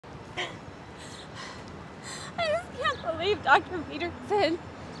believe Dr. Peterson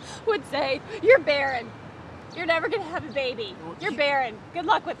would say, you're barren. You're never gonna have a baby. You're barren. Good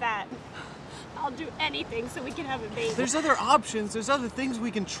luck with that. I'll do anything so we can have a baby. There's other options. There's other things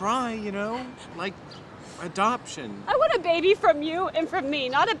we can try, you know? Like adoption. I want a baby from you and from me,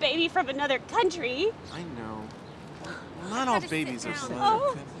 not a baby from another country. I know. Well, not all babies are from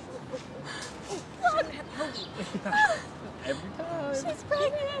Oh. other Look. Every time. She's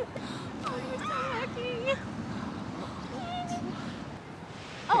pregnant. Oh, you're so lucky.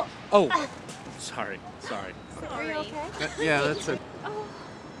 Oh. Oh. Sorry. Are you okay? Yeah, that's it. Oh,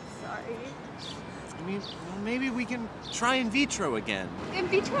 sorry. I mean, well, maybe we can try in vitro again. In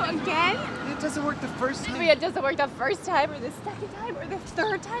vitro again? It doesn't work the first time. Maybe it doesn't work the first time or the second time or the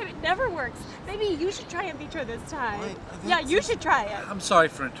third time. It never works. Maybe you should try in vitro this time. Yeah, you should try it. I'm sorry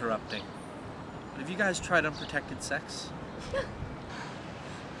for interrupting. Have you guys tried unprotected sex?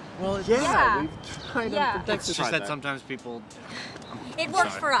 Well, Yeah. we've tried Yeah. unprotected. It's just that sometimes people... It works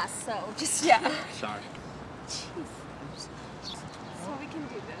Sorry. for us, so just Yeah. Sorry. Jeez. So we can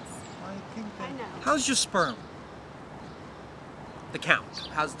do this. I think I know. How's your sperm? The count.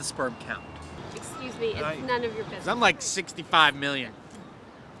 How's the sperm count? Excuse me, it's none of your business. I'm like 65 million.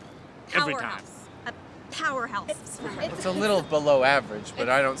 Every time. powerhouse. A powerhouse. It's a little below average, but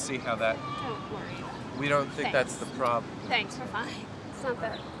I don't see how that... Don't worry. We don't think Thanks. that's the problem. Thanks, we're fine. It's not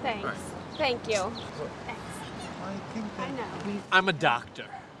that. Thanks. Right. Thank you. Thanks. I think I know. I'm a doctor.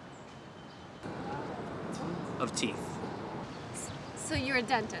 Of teeth. So you're a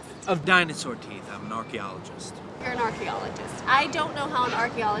dentist. Of dinosaur teeth. I'm an archaeologist. You're an archaeologist. I don't know how an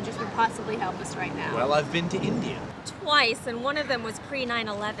archaeologist would possibly help us right now. Well, I've been to India. Twice, and one of them was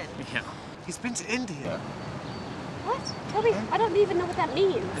pre-9/11. Yeah. He's been to India. What? Tell me. I don't even know what that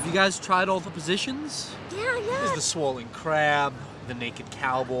means. Have you guys tried all the positions? Yeah. There's the swollen crab, the naked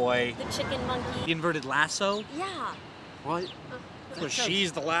cowboy, The chicken monkey. the inverted lasso. Yeah. What? Well,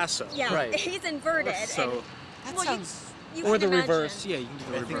 she's the lasso. Yeah. Right. He's inverted. So, and, That sounds... you or can the imagine. reverse. Yeah, you can do the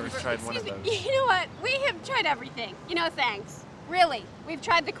I think reverse. we've tried one of those. You know what? We have tried everything. You know, thanks. Really. We've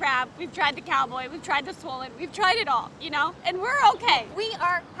tried the crab, we've tried the cowboy, we've tried the swollen, we've tried it all, you know? And we're okay. We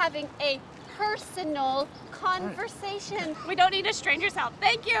are having a personal conversation. We don't need a stranger's help.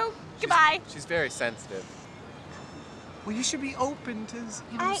 Thank you. Goodbye. She's very sensitive. Well, you should be open to...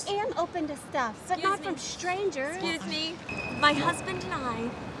 You know, I am open to stuff, but Excuse not me. from strangers. Excuse me. My husband and I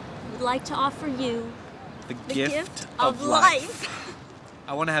would like to offer you The, the gift, of life.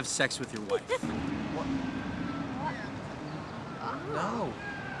 I want to have sex with your wife. No.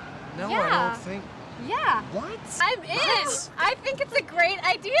 No, I Yeah. don't think... Yeah. What? I'm in. What? I think it's a great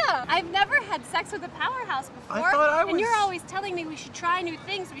idea. I've never had sex with a powerhouse before. I thought I And you're was- always telling me we should try new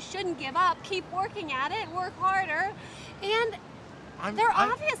things, we shouldn't give up, keep working at it, work harder. And they're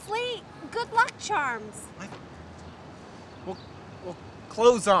obviously good luck charms. Well,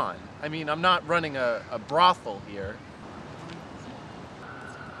 clothes on. I mean, I'm not running a brothel here.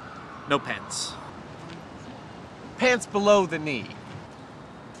 No pants. Pants below the knee.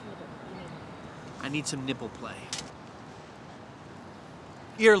 I need some nipple play.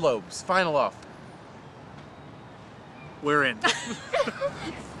 Earlobes, final offer. We're in.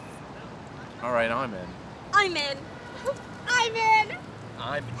 All right, I'm in. I'm in. I'm in.